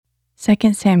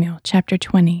2 Samuel chapter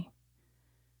 20.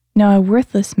 Now a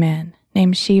worthless man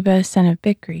named Sheba son of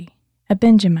Bichri, a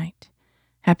Benjamite,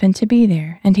 happened to be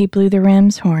there, and he blew the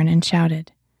ram's horn and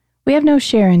shouted, "We have no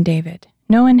share in David,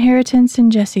 no inheritance in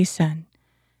Jesse's son.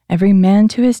 Every man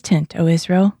to his tent, O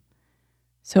Israel."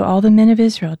 So all the men of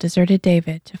Israel deserted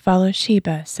David to follow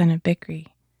Sheba son of Bichri.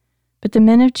 But the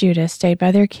men of Judah stayed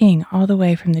by their king all the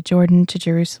way from the Jordan to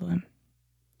Jerusalem.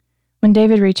 When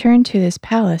David returned to his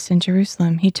palace in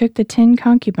Jerusalem, he took the 10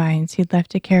 concubines he'd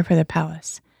left to care for the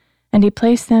palace, and he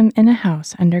placed them in a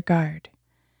house under guard.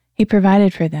 He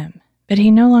provided for them, but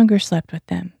he no longer slept with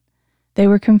them. They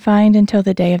were confined until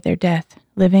the day of their death,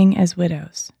 living as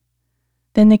widows.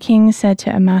 Then the king said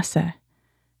to Amasa,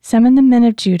 "Summon the men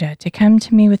of Judah to come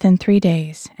to me within 3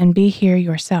 days, and be here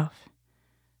yourself."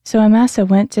 So Amasa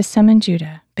went to summon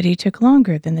Judah, but he took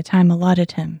longer than the time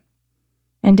allotted him.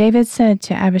 And David said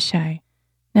to Abishai,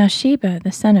 "Now Sheba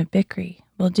the son of Bichri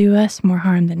will do us more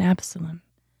harm than Absalom.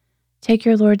 Take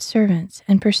your Lord's servants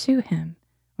and pursue him,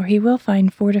 or he will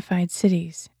find fortified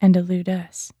cities and elude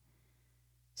us."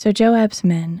 So Joab's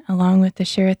men, along with the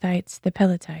Sherethites, the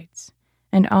Pelethites,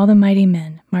 and all the mighty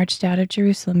men, marched out of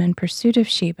Jerusalem in pursuit of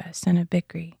Sheba son of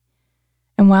Bichri.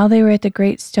 And while they were at the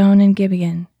great stone in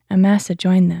Gibeon, Amasa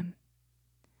joined them.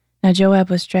 Now Joab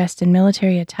was dressed in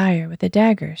military attire with a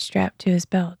dagger strapped to his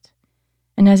belt,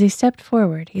 and as he stepped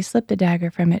forward, he slipped the dagger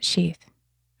from its sheath.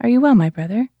 "Are you well, my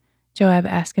brother?" Joab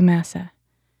asked Amasa,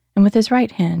 and with his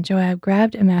right hand Joab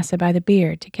grabbed Amasa by the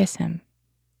beard to kiss him.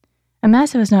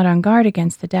 Amasa was not on guard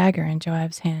against the dagger in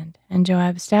Joab's hand, and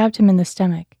Joab stabbed him in the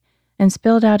stomach and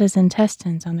spilled out his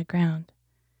intestines on the ground.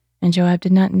 And Joab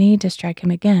did not need to strike him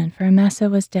again, for Amasa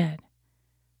was dead.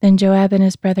 Then Joab and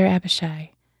his brother Abishai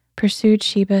pursued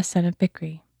Sheba son of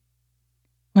Bichri.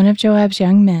 One of Joab's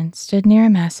young men stood near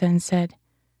Amasa and said,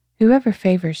 "Whoever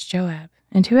favors Joab,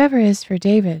 and whoever is for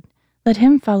David, let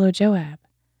him follow Joab."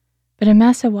 But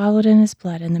Amasa wallowed in his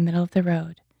blood in the middle of the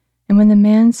road, and when the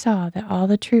man saw that all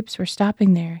the troops were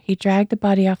stopping there, he dragged the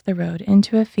body off the road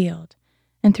into a field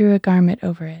and threw a garment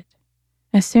over it.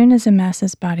 As soon as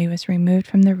Amasa's body was removed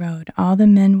from the road, all the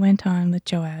men went on with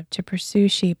Joab to pursue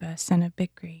Sheba son of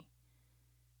Bichri.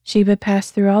 Sheba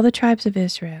passed through all the tribes of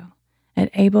Israel,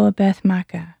 at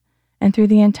Abel-Beth-Maachah, and through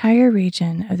the entire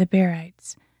region of the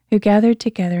Berites, who gathered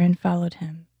together and followed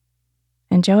him.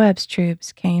 And Joab's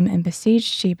troops came and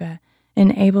besieged Sheba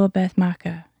in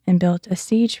Abel-Beth-Maachah, and built a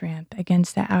siege ramp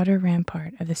against the outer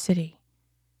rampart of the city.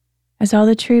 As all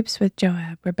the troops with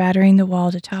Joab were battering the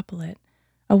wall to topple it,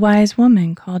 a wise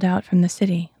woman called out from the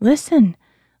city, "Listen,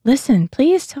 listen,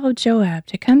 please tell Joab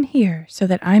to come here so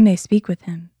that I may speak with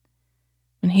him."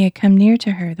 When he had come near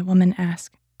to her, the woman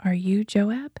asked, "Are you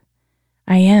Joab?"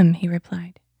 "I am," he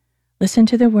replied. "Listen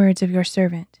to the words of your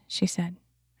servant," she said.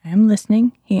 "I am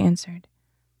listening," he answered.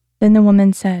 Then the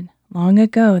woman said, "Long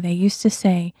ago they used to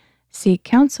say, 'Seek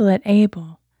counsel at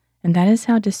Abel,' and that is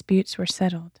how disputes were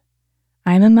settled.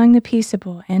 I am among the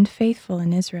peaceable and faithful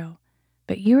in Israel,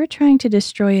 but you are trying to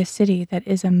destroy a city that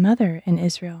is a mother in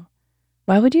Israel.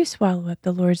 Why would you swallow up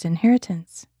the Lord's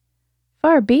inheritance?"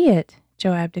 "Far be it,"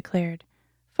 Joab declared.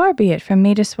 "Far be it from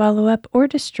me to swallow up or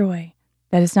destroy.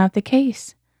 That is not the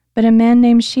case. But a man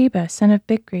named Sheba, son of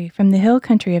Bichri, from the hill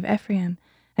country of Ephraim,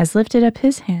 has lifted up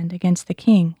his hand against the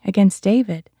king, against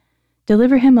David.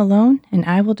 Deliver him alone, and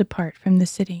I will depart from the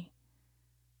city."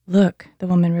 "Look," the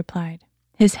woman replied,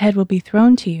 "his head will be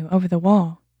thrown to you over the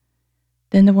wall."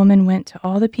 Then the woman went to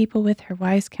all the people with her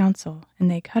wise counsel,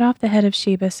 and they cut off the head of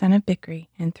Sheba, son of Bichri,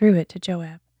 and threw it to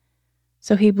Joab.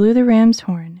 So he blew the ram's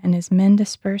horn, and his men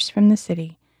dispersed from the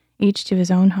city, each to his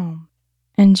own home.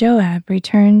 And Joab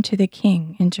returned to the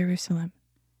king in Jerusalem.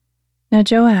 Now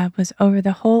Joab was over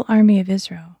the whole army of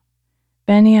Israel.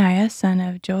 Benaiah son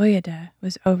of Joiada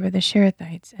was over the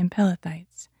Sherethites and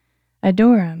Pelethites.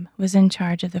 Adoram was in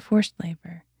charge of the forced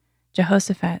labor.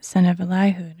 Jehoshaphat son of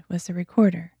Elihud was the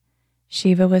recorder.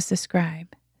 Sheva was the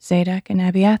scribe. Zadok and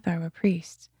Abiathar were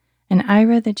priests, and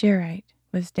Ira the Jerite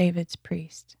was David's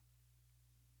priest.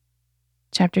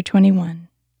 Chapter 21.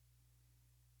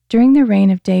 During the reign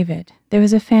of David, there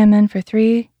was a famine for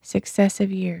 3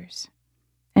 successive years,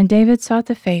 and David sought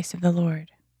the face of the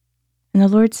Lord. And the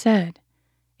Lord said,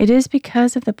 "It is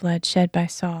because of the blood shed by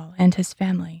Saul and his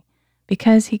family,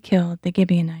 because he killed the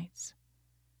Gibeonites."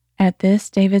 At this,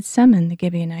 David summoned the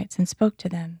Gibeonites and spoke to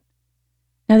them.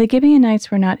 Now the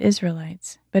Gibeonites were not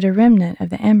Israelites, but a remnant of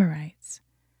the Amorites.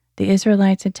 The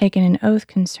Israelites had taken an oath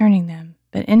concerning them,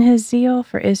 but in his zeal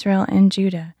for Israel and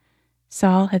Judah,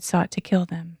 Saul had sought to kill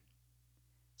them.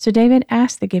 So David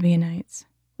asked the Gibeonites,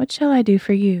 "What shall I do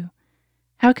for you?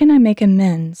 How can I make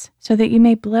amends so that you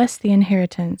may bless the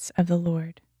inheritance of the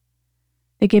Lord?"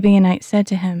 The Gibeonites said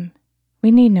to him,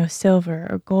 "We need no silver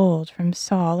or gold from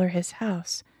Saul or his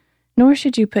house, nor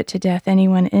should you put to death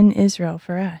anyone in Israel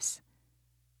for us."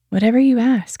 "Whatever you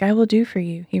ask, I will do for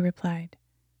you," he replied.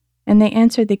 And they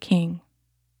answered the king,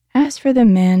 "As for the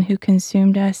man who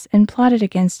consumed us and plotted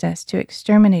against us to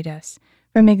exterminate us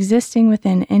from existing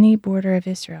within any border of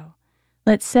Israel,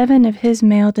 let 7 of his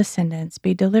male descendants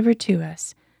be delivered to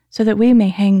us, so that we may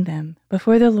hang them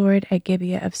before the Lord at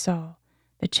Gibeah of Saul,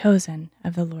 the chosen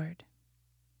of the Lord."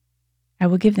 "I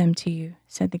will give them to you,"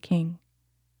 said the king.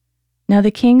 Now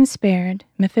the king spared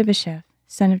Mephibosheth,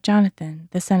 son of Jonathan,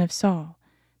 the son of Saul,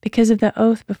 because of the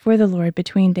oath before the Lord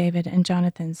between David and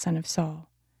Jonathan, son of Saul.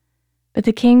 But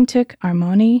the king took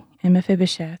Armoni and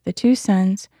Mephibosheth, the 2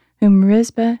 sons whom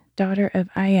Rizpah, daughter of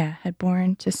Aiah, had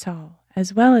borne to Saul,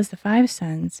 as well as the 5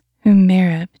 sons whom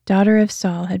Merab, daughter of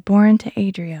Saul, had borne to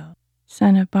Adriel,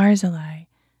 son of Barzillai,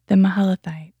 the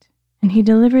Mahalathite, and he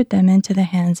delivered them into the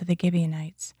hands of the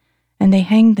Gibeonites, and they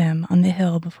hanged them on the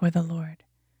hill before the Lord.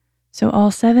 So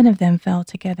all 7 of them fell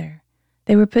together.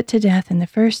 They were put to death in the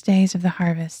first days of the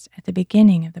harvest, at the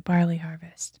beginning of the barley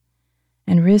harvest.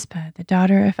 And Rizpah, the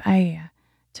daughter of Aiah,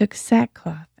 took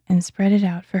sackcloth and spread it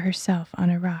out for herself on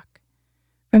a rock.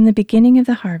 From the beginning of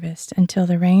the harvest until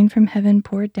the rain from heaven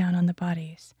poured down on the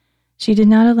bodies, she did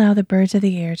not allow the birds of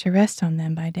the air to rest on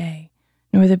them by day,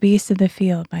 nor the beasts of the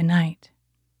field by night.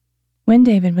 When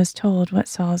David was told what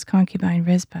Saul's concubine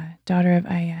Rizpah, daughter of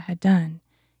Aiah, had done,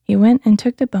 he went and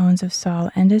took the bones of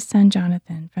Saul and his son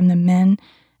Jonathan from the men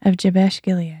of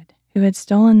Jabesh-Gilead, who had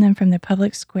stolen them from the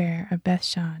public square of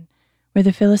Bethshan, where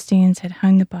the Philistines had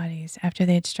hung the bodies after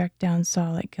they had struck down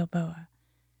Saul at Gilboa.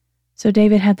 So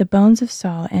David had the bones of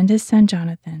Saul and his son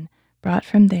Jonathan brought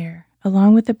from there,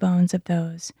 along with the bones of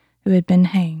those who had been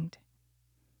hanged.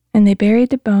 And they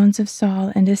buried the bones of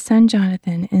Saul and his son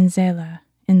Jonathan in Zelah,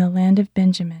 in the land of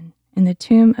Benjamin, in the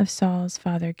tomb of Saul's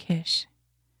father Kish.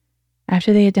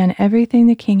 After they had done everything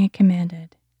the king had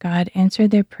commanded, God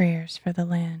answered their prayers for the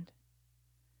land.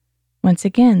 Once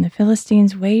again the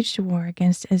Philistines waged war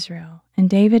against Israel, and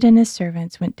David and his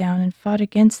servants went down and fought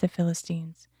against the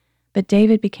Philistines, but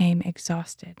David became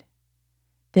exhausted.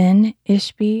 Then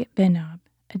Ishbi-Benob,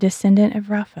 a descendant of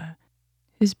Rapha,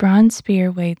 whose bronze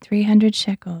spear weighed 300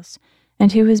 shekels,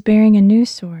 and who was bearing a new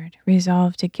sword,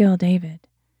 resolved to kill David.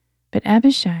 But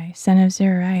Abishai, son of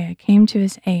Zeruiah, came to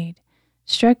his aid,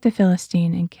 struck the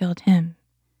Philistine, and killed him.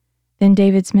 Then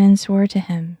David's men swore to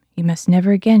him, "You must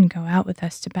never again go out with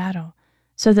us to battle,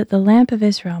 so that the lamp of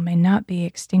Israel may not be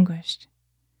extinguished."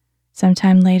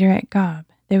 Sometime later at Gob,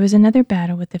 there was another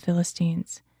battle with the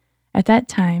Philistines. At that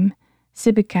time,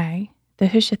 Sibbecai, the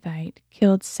Hushathite,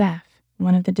 killed Saph,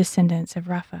 one of the descendants of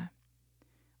Rapha.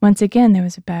 Once again there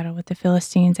was a battle with the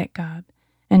Philistines at Gob,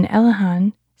 and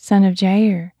Elihan, son of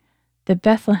Jair, the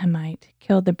Bethlehemite,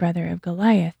 killed the brother of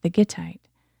Goliath the Gittite,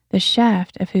 the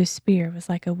shaft of whose spear was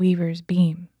like a weaver's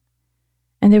beam.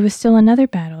 And there was still another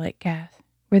battle at Gath,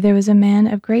 where there was a man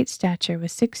of great stature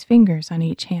with 6 fingers on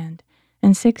each hand,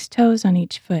 and 6 toes on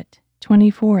each foot,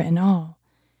 24 in all.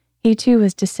 He too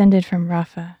was descended from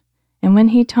Rapha, and when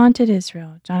he taunted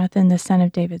Israel, Jonathan the son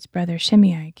of David's brother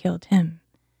Shimei killed him.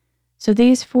 So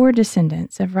these 4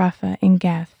 descendants of Rapha in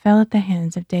Gath fell at the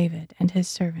hands of David and his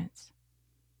servants.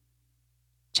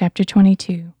 Chapter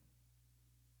 22.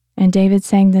 And David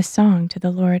sang this song to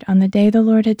the Lord on the day the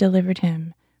Lord had delivered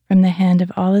him from the hand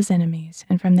of all his enemies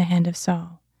and from the hand of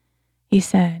Saul. He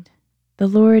said, "The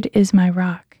Lord is my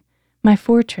rock, my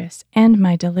fortress, and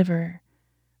my deliverer.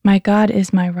 My God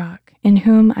is my rock, in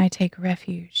whom I take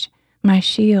refuge, my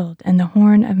shield and the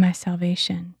horn of my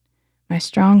salvation, my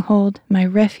stronghold, my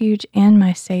refuge, and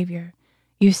my Savior.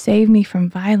 You save me from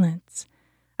violence.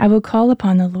 I will call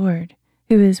upon the Lord,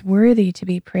 who is worthy to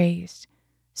be praised.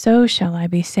 So shall I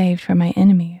be saved from my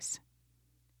enemies.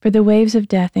 For the waves of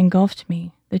death engulfed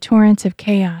me, the torrents of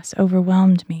chaos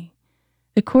overwhelmed me.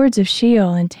 The cords of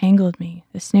Sheol entangled me,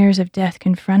 the snares of death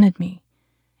confronted me.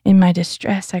 In my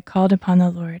distress I called upon the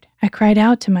Lord. I cried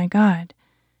out to my God,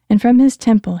 and from his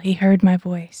temple he heard my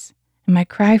voice, and my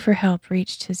cry for help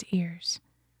reached his ears.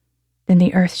 Then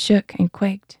the earth shook and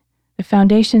quaked. The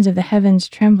foundations of the heavens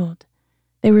trembled.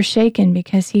 They were shaken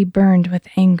because he burned with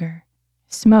anger.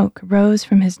 Smoke rose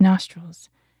from his nostrils,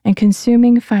 and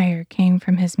consuming fire came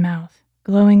from his mouth.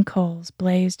 Glowing coals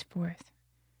blazed forth.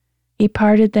 He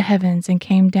parted the heavens and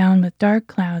came down with dark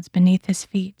clouds beneath his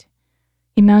feet.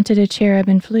 He mounted a cherub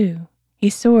and flew. He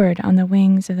soared on the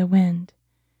wings of the wind.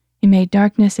 He made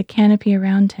darkness a canopy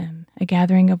around him, a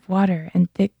gathering of water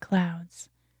and thick clouds.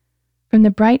 From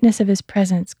the brightness of his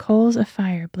presence, coals of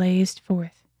fire blazed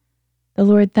forth. The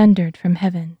Lord thundered from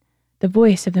heaven. The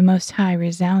voice of the Most High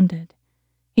resounded.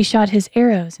 He shot his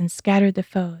arrows and scattered the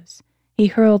foes. He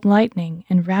hurled lightning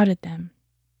and routed them.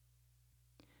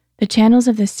 The channels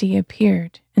of the sea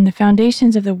appeared, and the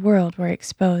foundations of the world were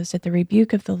exposed at the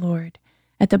rebuke of the Lord,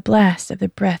 at the blast of the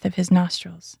breath of his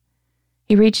nostrils.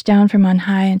 He reached down from on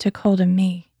high and took hold of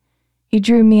me. He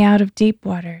drew me out of deep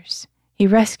waters. He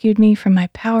rescued me from my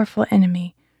powerful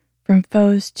enemy, from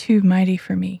foes too mighty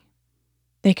for me.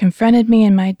 They confronted me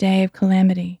in my day of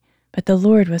calamity, but the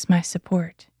Lord was my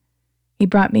support. He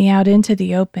brought me out into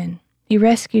the open. He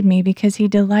rescued me because he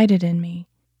delighted in me.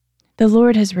 The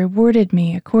Lord has rewarded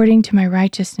me according to my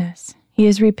righteousness. He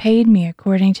has repaid me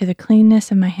according to the cleanness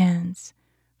of my hands.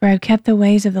 For I have kept the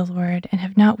ways of the Lord and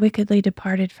have not wickedly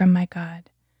departed from my God.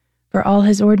 For all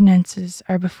his ordinances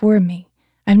are before me.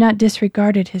 I have not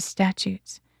disregarded his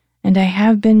statutes, and I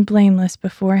have been blameless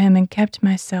before him and kept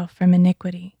myself from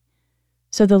iniquity.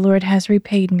 So the Lord has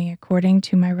repaid me according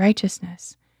to my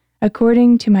righteousness,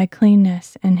 according to my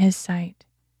cleanness in his sight.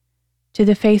 To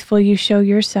the faithful you show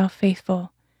yourself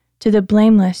faithful. To the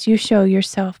blameless you show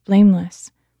yourself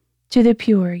blameless. To the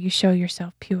pure you show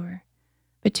yourself pure.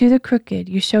 But to the crooked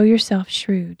you show yourself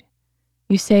shrewd.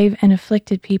 You save an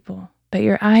afflicted people, but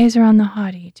your eyes are on the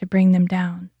haughty to bring them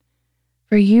down.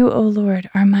 For you, O Lord,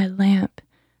 are my lamp.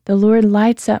 The Lord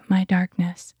lights up my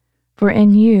darkness. For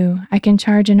in you I can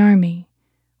charge an army.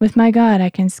 With my God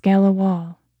I can scale a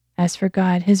wall. As for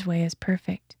God, his way is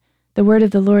perfect. The word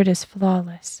of the Lord is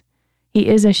flawless. He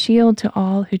is a shield to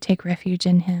all who take refuge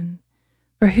in him.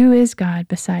 For who is God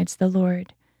besides the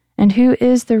Lord? And who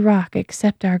is the rock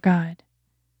except our God?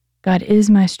 God is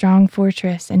my strong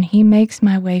fortress, and he makes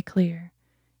my way clear.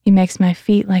 He makes my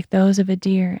feet like those of a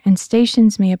deer, and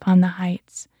stations me upon the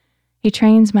heights. He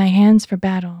trains my hands for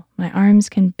battle. My arms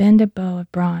can bend a bow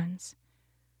of bronze.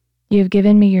 You have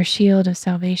given me your shield of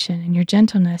salvation, and your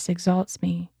gentleness exalts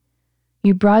me.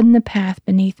 You broaden the path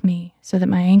beneath me, so that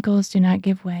my ankles do not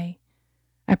give way.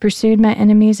 I pursued my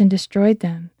enemies and destroyed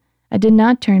them. I did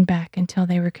not turn back until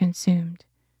they were consumed.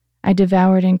 I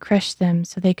devoured and crushed them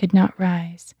so they could not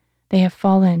rise. They have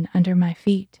fallen under my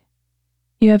feet.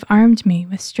 You have armed me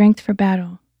with strength for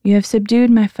battle. You have subdued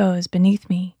my foes beneath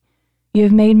me. You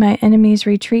have made my enemies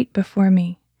retreat before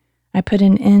me. I put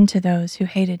an end to those who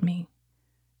hated me.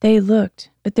 They looked,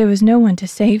 but there was no one to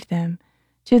save them.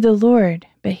 To the Lord,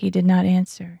 but he did not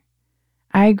answer.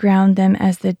 I ground them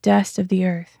as the dust of the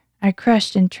earth. I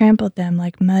crushed and trampled them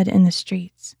like mud in the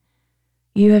streets.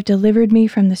 You have delivered me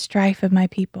from the strife of my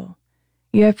people.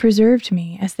 You have preserved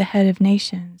me as the head of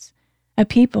nations. A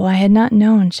people I had not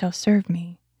known shall serve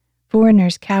me.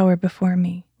 Foreigners cower before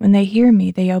me. When they hear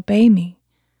me, they obey me.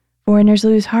 Foreigners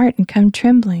lose heart and come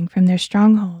trembling from their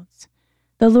strongholds.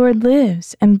 The Lord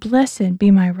lives, and blessed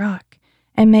be my rock.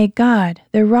 And may God,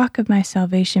 the rock of my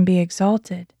salvation, be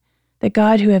exalted. The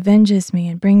God who avenges me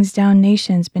and brings down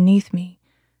nations beneath me,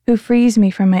 who frees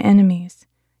me from my enemies.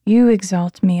 You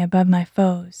exalt me above my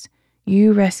foes.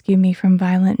 You rescue me from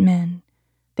violent men.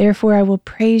 Therefore I will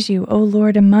praise you, O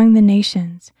Lord, among the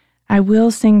nations. I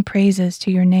will sing praises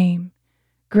to your name.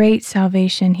 Great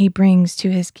salvation he brings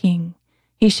to his king.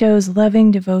 He shows loving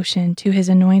devotion to his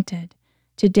anointed,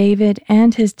 to David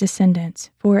and his descendants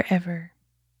forever.